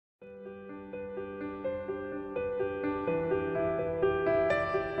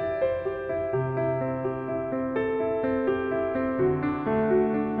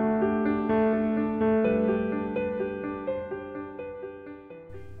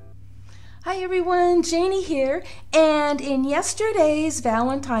Hi everyone, Janie here, and in yesterday's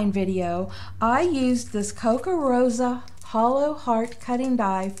Valentine video, I used this Coca Rosa hollow heart cutting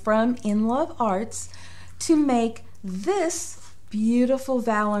die from In Love Arts to make this beautiful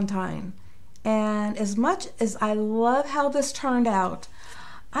Valentine. And as much as I love how this turned out,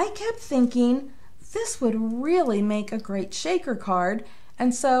 I kept thinking this would really make a great shaker card,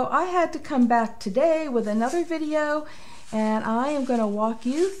 and so I had to come back today with another video, and I am going to walk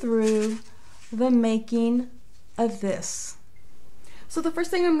you through the making of this. So the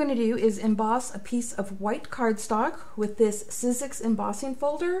first thing I'm going to do is emboss a piece of white cardstock with this Sizzix embossing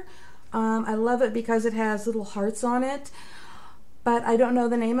folder. I love it because it has little hearts on it, but I don't know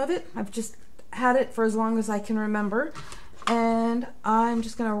the name of it. I've just had it for as long as I can remember, and I'm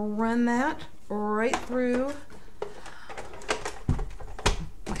just going to run that right through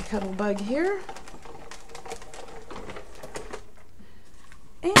my cuddle bug here.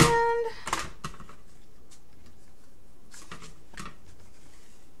 And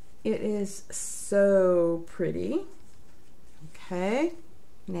it is so pretty. Okay,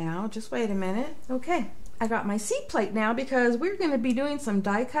 now just wait a minute. Okay, I got my seat plate now because we're going to be doing some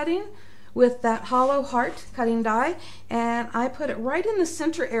die cutting with that hollow heart cutting die, and I put it right in the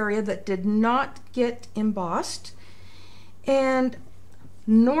center area that did not get embossed. And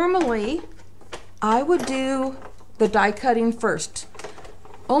normally I would do the die cutting first,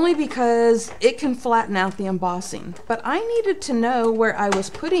 only because it can flatten out the embossing. But I needed to know where I was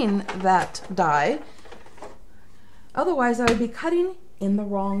putting that die, otherwise I would be cutting in the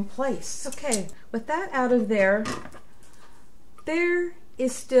wrong place. Okay, with that out of there, there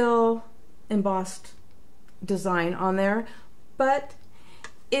is still embossed design on there, but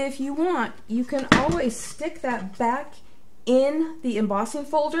if you want, you can always stick that back in the embossing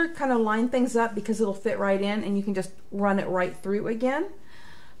folder, kind of line things up because it'll fit right in, and you can just run it right through again.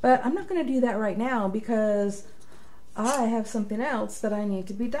 But I'm not going to do that right now because I have something else that I need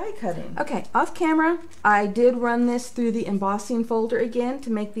to be die cutting. Okay, off camera, I did run this through the embossing folder again to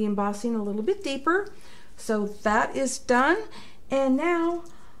make the embossing a little bit deeper. So that is done. And now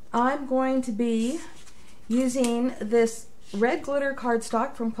I'm going to be using this red glitter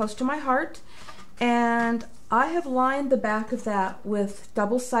cardstock from Close to My Heart. And I have lined the back of that with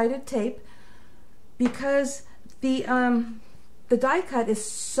double-sided tape because the die cut is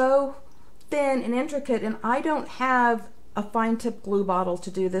so thin and intricate, and I don't have a fine tip glue bottle to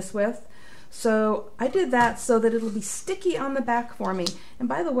do this with. So I did that so that it'll be sticky on the back for me. And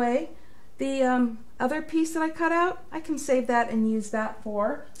by the way, the other piece that I cut out, I can save that and use that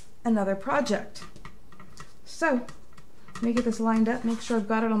for another project. So let me get this lined up, make sure I've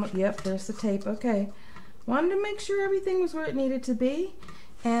got it on the, yep, there's the tape. Okay, wanted to make sure everything was where it needed to be,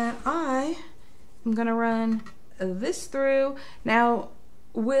 and I am gonna run this through. Now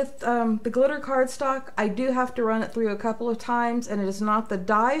with the glitter cardstock, I do have to run it through a couple of times, and it is not the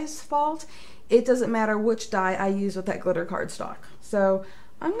die's fault. It doesn't matter which die I use with that glitter cardstock. So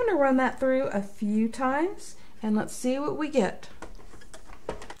I'm going to run that through a few times, and let's see what we get.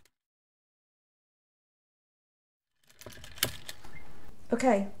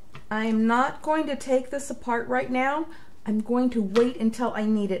 Okay, I'm not going to take this apart right now. I'm going to wait until I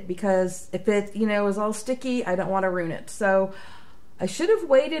need it, because if it, is all sticky, I don't want to ruin it. So I should have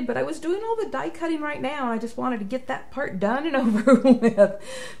waited, but I was doing all the die cutting right now, and I just wanted to get that part done and over with.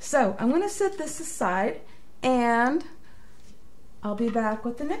 So I'm going to set this aside, and I'll be back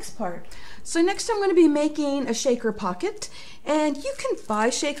with the next part. So next I'm going to be making a shaker pocket, and you can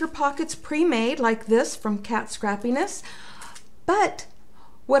buy shaker pockets pre-made like this from Cat Scrappiness, but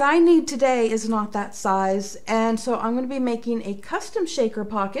what I need today is not that size, and so I'm going to be making a custom shaker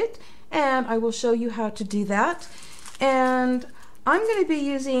pocket, and I will show you how to do that. And I'm going to be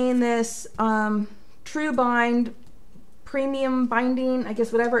using this True Bind premium binding, I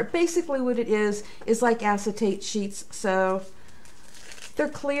guess, whatever. Basically what it is like acetate sheets, so they're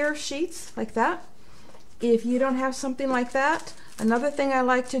clear sheets like that. If you don't have something like that, another thing I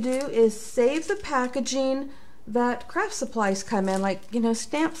like to do is save the packaging that craft supplies come in, like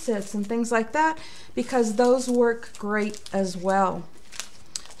stamp sets and things like that, because those work great as well.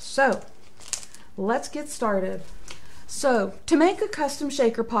 So let's get started. So to make a custom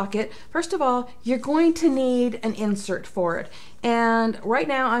shaker pocket, first of all, you're going to need an insert for it, and right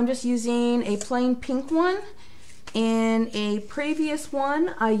now I'm just using a plain pink one. In a previous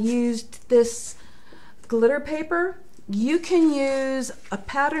one I used this glitter paper. You can use a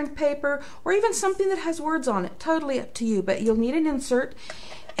patterned paper or even something that has words on it, totally up to you, but you'll need an insert.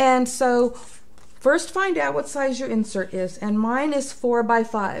 And so first find out what size your insert is, and mine is 4 by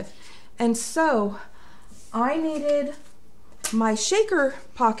 5. And so I needed my shaker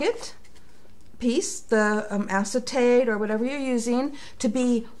pocket piece, the acetate or whatever you're using, to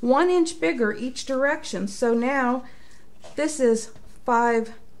be 1 inch bigger each direction. So now this is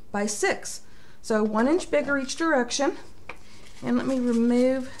 5 by 6. So 1 inch bigger each direction. And let me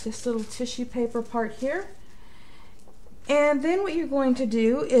remove this little tissue paper part here. And then what you're going to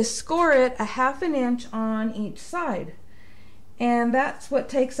do is score it 1/2 inch on each side. And that's what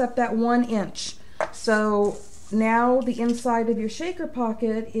takes up that 1 inch. So now the inside of your shaker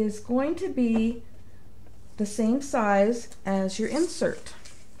pocket is going to be the same size as your insert.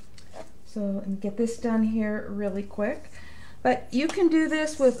 So let me get this done here really quick. But you can do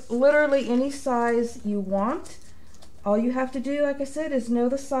this with literally any size you want. All you have to do, like I said, is know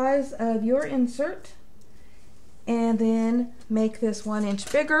the size of your insert and then make this 1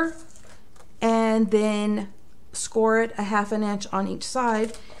 inch bigger and then score it 1/2 inch on each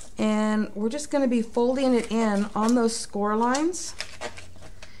side. And we're just going to be folding it in on those score lines.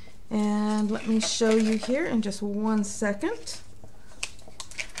 And let me show you here in just 1 second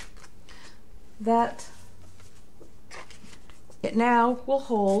that it now will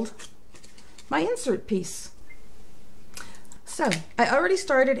hold my insert piece. So I already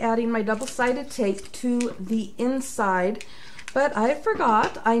started adding my double-sided tape to the inside, but I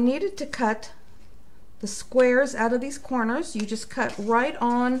forgot I needed to cut the squares out of these corners. You just cut right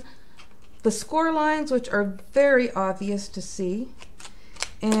on the score lines, which are very obvious to see,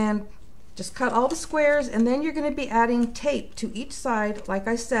 and just cut all the squares, and then you're going to be adding tape to each side, like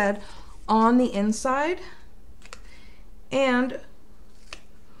I said, on the inside. And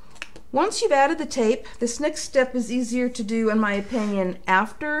once you've added the tape, this next step is easier to do, in my opinion,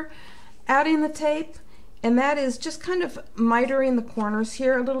 after adding the tape, and that is just kind of mitering the corners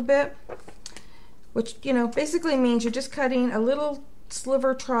here a little bit, which, you know, basically means you're just cutting a little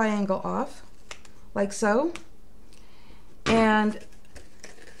sliver triangle off, like so. And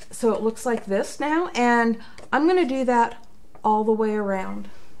so it looks like this now, and I'm going to do that all the way around.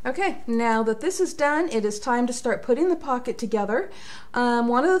 Okay, now that this is done, it is time to start putting the pocket together.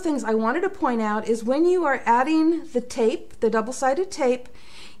 One of the things I wanted to point out is when you are adding the tape, the double-sided tape,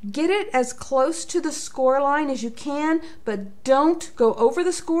 get it as close to the score line as you can, but don't go over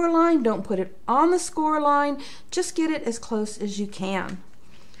the score line, don't put it on the score line, just get it as close as you can.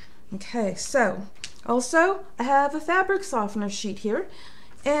 Okay, so also I have a fabric softener sheet here,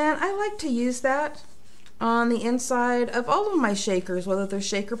 and I like to use that on the inside of all of my shakers, whether they're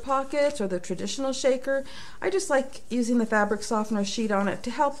shaker pockets or the traditional shaker. I just like using the fabric softener sheet on it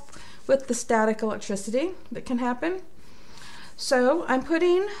to help with the static electricity that can happen. So I'm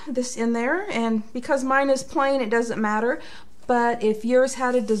putting this in there, and because mine is plain, it doesn't matter, but if yours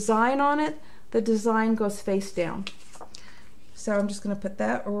had a design on it, the design goes face down. So I'm just going to put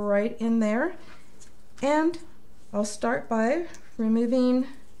that right in there, and I'll start by removing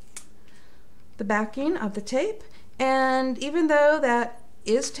the backing of the tape. And even though that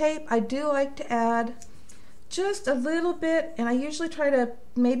is tape, I do like to add just a little bit, and I usually try to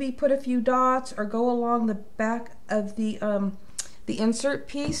maybe put a few dots or go along the back of the insert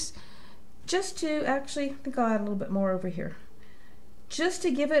piece, just to actually, I think I'll add a little bit more over here, just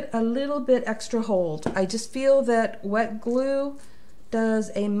to give it a little bit extra hold. I just feel that wet glue does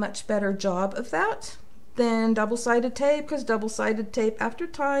a much better job of that than double-sided tape, because double-sided tape after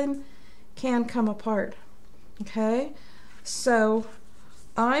time can come apart. Okay, so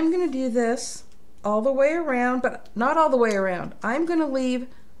I'm going to do this all the way around, but not all the way around. I'm going to leave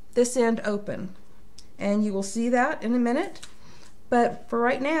this end open, and you will see that in a minute. But for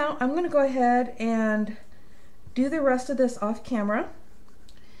right now, I'm going to go ahead and do the rest of this off camera,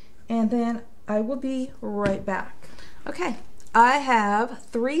 and then I will be right back. Okay, I have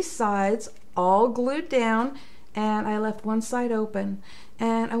 3 sides all glued down, and I left one side open.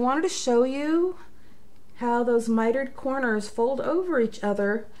 And I wanted to show you how those mitered corners fold over each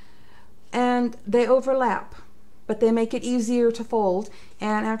other, and they overlap, but they make it easier to fold.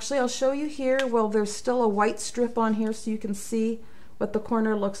 And actually I'll show you here, well, there's still a white strip on here so you can see what the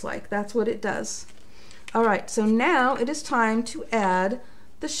corner looks like. That's what it does. Alright, so now it is time to add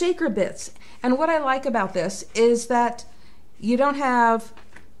the shaker bits. And what I like about this is that you don't have,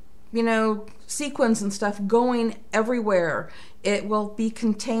 you know, sequins and stuff going everywhere. It will be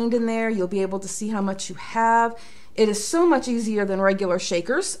contained in there. You'll be able to see how much you have. It is so much easier than regular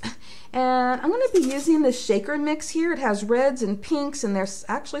shakers. And I'm going to be using this shaker mix here. It has reds and pinks, and there's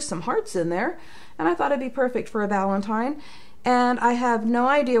actually some hearts in there. And I thought it'd be perfect for a Valentine. And I have no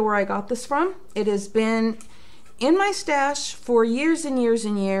idea where I got this from. It has been in my stash for years and years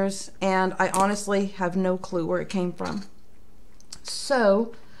and years, and I honestly have no clue where it came from.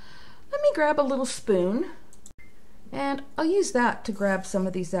 So let me grab a little spoon. And I'll use that to grab some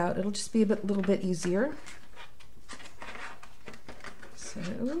of these out. It'll just be a little bit easier. So,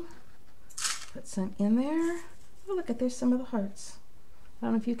 put some in there. Oh, look, there's some of the hearts. I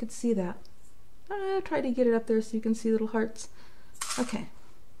don't know if you could see that. I'll try to get it up there so you can see little hearts. Okay,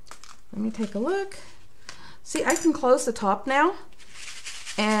 let me take a look. See, I can close the top now,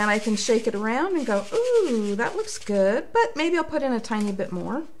 and I can shake it around and go, ooh, that looks good, but maybe I'll put in a tiny bit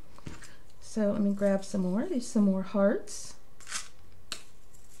more. So let me grab some more. There's some more hearts.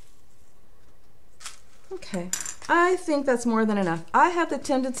 Okay, I think that's more than enough. I have the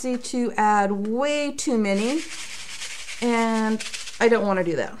tendency to add way too many, and I don't want to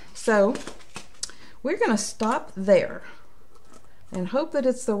do that. So we're going to stop there and hope that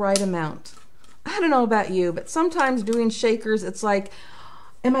it's the right amount. I don't know about you, but sometimes doing shakers, it's like,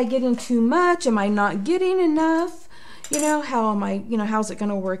 am I getting too much? Am I not getting enough? You know, how am I, how's it going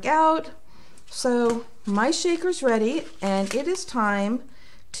to work out? So my shaker's ready, and it is time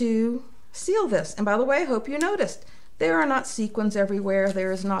to seal this. And by the way, I hope you noticed there are not sequins everywhere.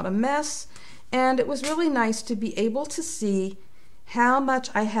 There is not a mess. And it was really nice to be able to see how much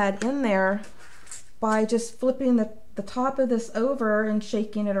I had in there by just flipping the top of this over and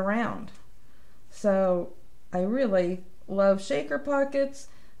shaking it around. So I really love shaker pockets.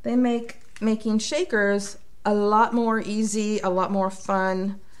 They make making shakers a lot more easy, a lot more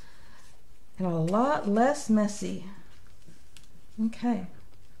fun, and a lot less messy. Okay,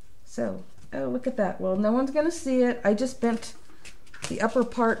 so, oh, look at that. Well, no one's gonna see it. I just bent the upper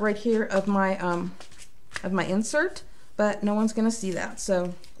part right here of my insert, but no one's gonna see that.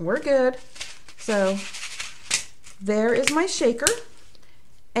 So we're good. So there is my shaker,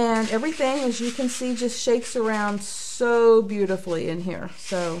 and everything, as you can see, just shakes around so beautifully in here.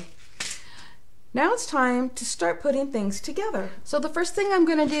 So now it's time to start putting things together. So the first thing I'm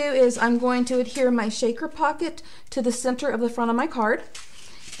going to do is I'm going to adhere my shaker pocket to the center of the front of my card.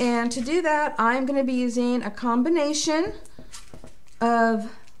 And to do that, I'm going to be using a combination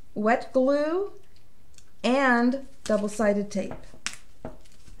of wet glue and double-sided tape.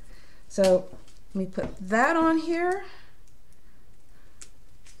 So let me put that on here.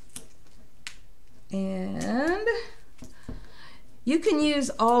 And you can use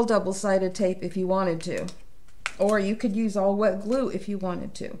all double-sided tape if you wanted to, or you could use all wet glue if you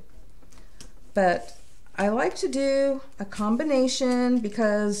wanted to. But I like to do a combination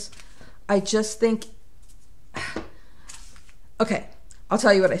because I just think, okay, I'll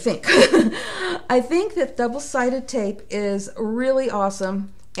tell you what I think. I think that double-sided tape is really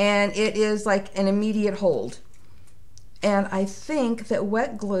awesome, and it is like an immediate hold. And I think that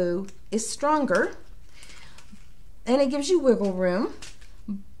wet glue is stronger, and it gives you wiggle room,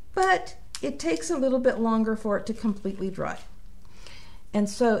 but it takes a little bit longer for it to completely dry. And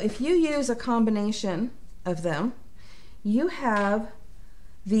so if you use a combination of them, you have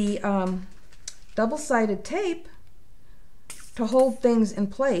the double-sided tape to hold things in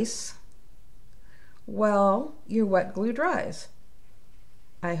place while your wet glue dries.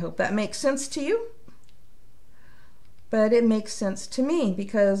 I hope that makes sense to you. But it makes sense to me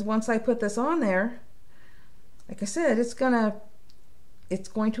because once I put this on there, like I said, it's going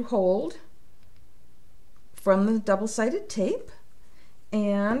to hold from the double-sided tape,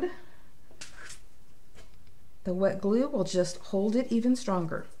 and the wet glue will just hold it even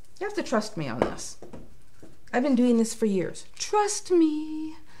stronger. You have to trust me on this. I've been doing this for years. Trust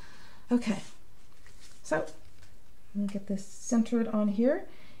me. Okay, so let me get this centered on here.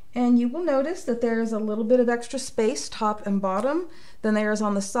 And you will notice that there's a little bit of extra space, top and bottom, than there is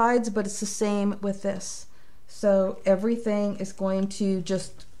on the sides, but it's the same with this. So everything is going to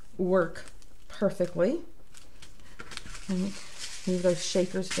just work perfectly. Let me move those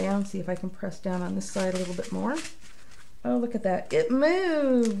shakers down, see if I can press down on this side a little bit more. Oh, look at that, it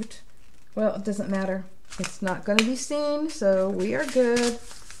moved. Well, it doesn't matter. It's not going to be seen, so we are good.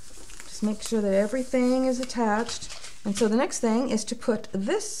 Just make sure that everything is attached. And so the next thing is to put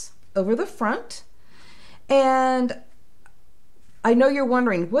this over the front. And I know you're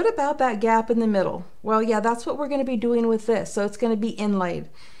wondering, what about that gap in the middle? Well, yeah, that's what we're going to be doing with this. So it's going to be inlaid,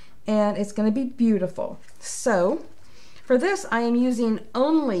 and it's going to be beautiful. So for this, I am using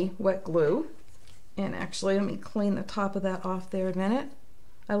only wet glue. And actually, let me clean the top of that off there a minute.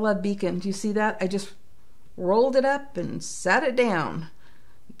 I love Beacon. Do you see that? I just rolled it up and sat it down.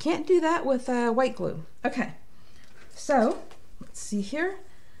 You can't do that with white glue. Okay. So, let's see here.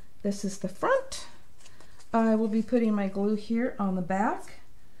 This is the front. I will be putting my glue here on the back.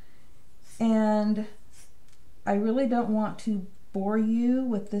 And I really don't want to bore you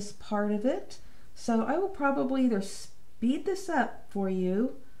with this part of it. So I will probably either speed this up for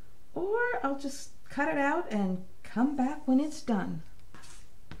you, or I'll just cut it out and come back when it's done.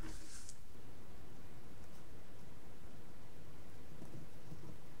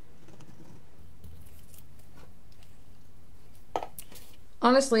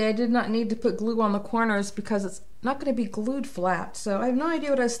 Honestly, I did not need to put glue on the corners because it's not going to be glued flat. So I have no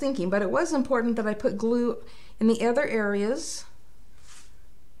idea what I was thinking, but it was important that I put glue in the other areas.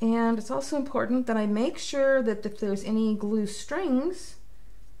 And it's also important that I make sure that if there's any glue strings,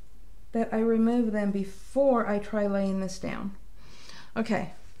 that I remove them before I try laying this down.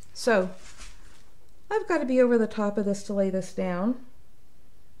 Okay, so I've got to be over the top of this to lay this down.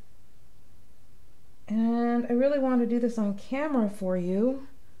 And I really want to do this on camera for you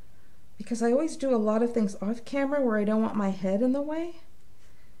because I always do a lot of things off camera where I don't want my head in the way.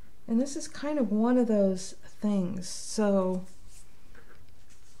 And this is kind of one of those things. So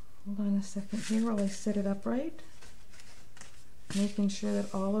hold on a second here while I set it up right. Making sure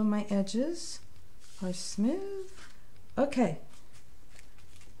that all of my edges are smooth. Okay.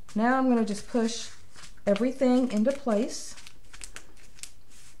 Now I'm going to just push everything into place,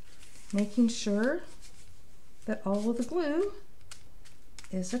 making sure that all of the glue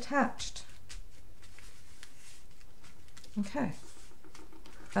is attached. Okay,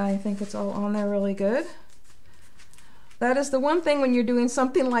 I think it's all on there really good. That is the one thing when you're doing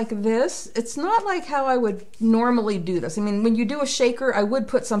something like this, it's not like how I would normally do this. I mean, when you do a shaker, I would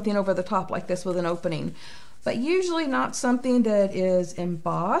put something over the top like this with an opening, but usually not something that is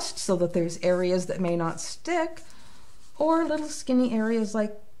embossed so that there's areas that may not stick, or little skinny areas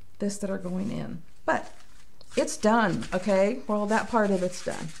like this that are going in. But it's done, okay? Well, that part of it's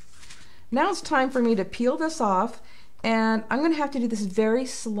done. Now it's time for me to peel this off, and I'm gonna have to do this very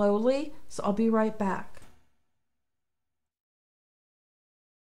slowly, so I'll be right back.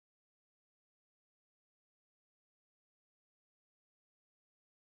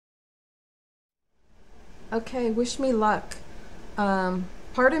 Okay, wish me luck.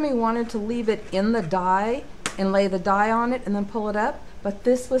 Part of me wanted to leave it in the die and lay the die on it and then pull it up, but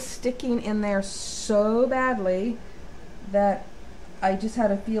this was sticking in there so badly that I just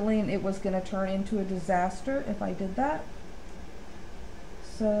had a feeling it was going to turn into a disaster if I did that.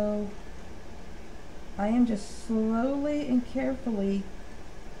 So I am just slowly and carefully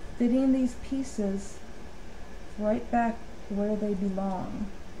fitting these pieces right back where they belong.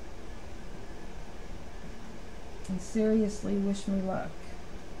 And seriously, wish me luck.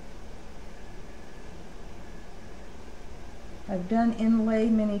 I've done inlay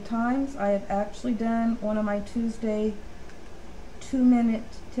many times. I have actually done one of my Tuesday 2-minute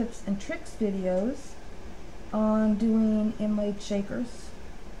tips and tricks videos on doing inlaid shakers,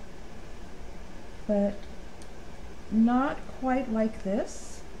 but not quite like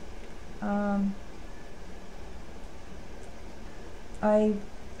this. I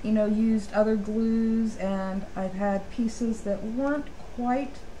used other glues, and I've had pieces that weren't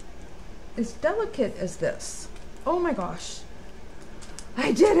quite as delicate as this. Oh my gosh,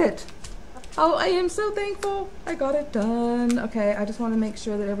 I did it! Oh, I am so thankful I got it done. Okay, I just want to make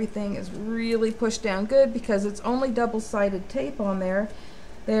sure that everything is really pushed down good because it's only double-sided tape on there.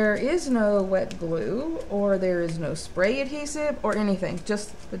 There is no wet glue, or there is no spray adhesive or anything,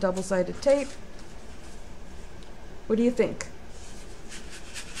 just the double-sided tape. What do you think?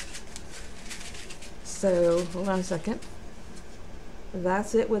 So, hold on a second.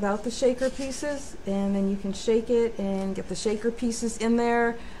 That's it without the shaker pieces, and then you can shake it and get the shaker pieces in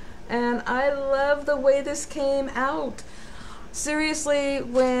there. And I love the way this came out. Seriously,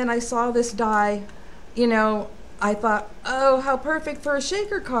 when I saw this die, I thought, oh, how perfect for a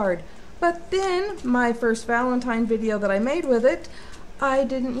shaker card. But then my first Valentine video that I made with it, I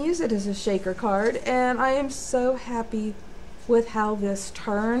didn't use it as a shaker card, and I am so happy with how this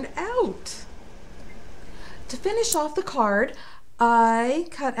turned out. To finish off the card, I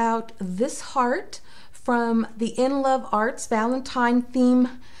cut out this heart from the In Love Arts Valentine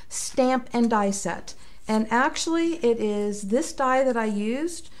theme stamp and die set. And actually it is this die that I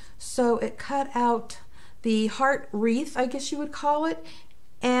used, so it cut out the heart wreath, I guess you would call it,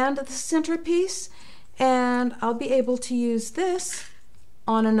 and the centerpiece, and I'll be able to use this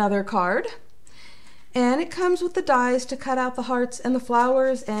on another card. And it comes with the dies to cut out the hearts and the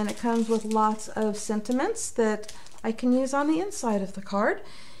flowers, and it comes with lots of sentiments that I can use on the inside of the card.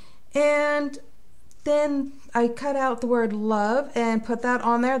 And then I cut out the word love and put that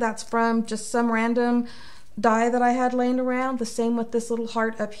on there. That's from just some random die that I had laying around. The same with this little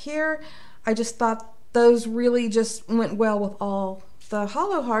heart up here. I just thought those really just went well with all the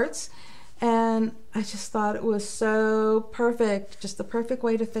hollow hearts, and I just thought it was so perfect, just the perfect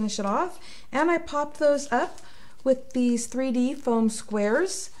way to finish it off. And I popped those up with these 3D foam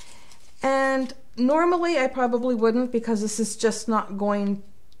squares, and Normally I probably wouldn't, because this is just not going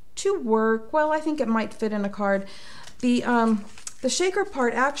to work. Well, I think it might fit in a card. The shaker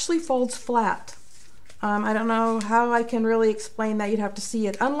part actually folds flat. I don't know how I can really explain that. You'd have to see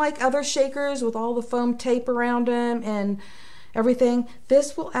it. Unlike other shakers with all the foam tape around them and everything,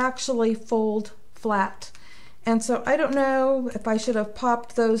 this will actually fold flat. And so I don't know if I should have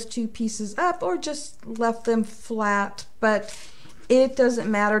popped those two pieces up or just left them flat, but it doesn't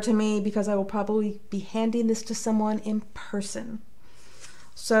matter to me because I will probably be handing this to someone in person.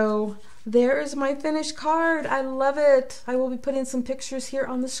 So there is my finished card. I love it. I will be putting some pictures here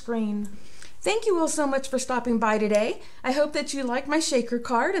on the screen. Thank you all so much for stopping by today. I hope that you liked my shaker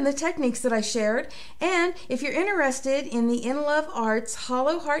card and the techniques that I shared. And if you're interested in the In Love Arts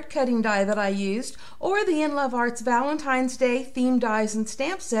hollow heart cutting die that I used, or the In Love Arts Valentine's Day theme dies and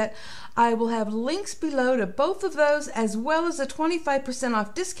stamp set, I will have links below to both of those, as well as a 25%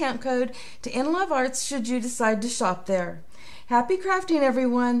 off discount code to In Love Arts should you decide to shop there. Happy crafting,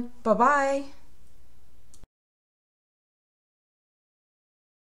 everyone. Bye-bye.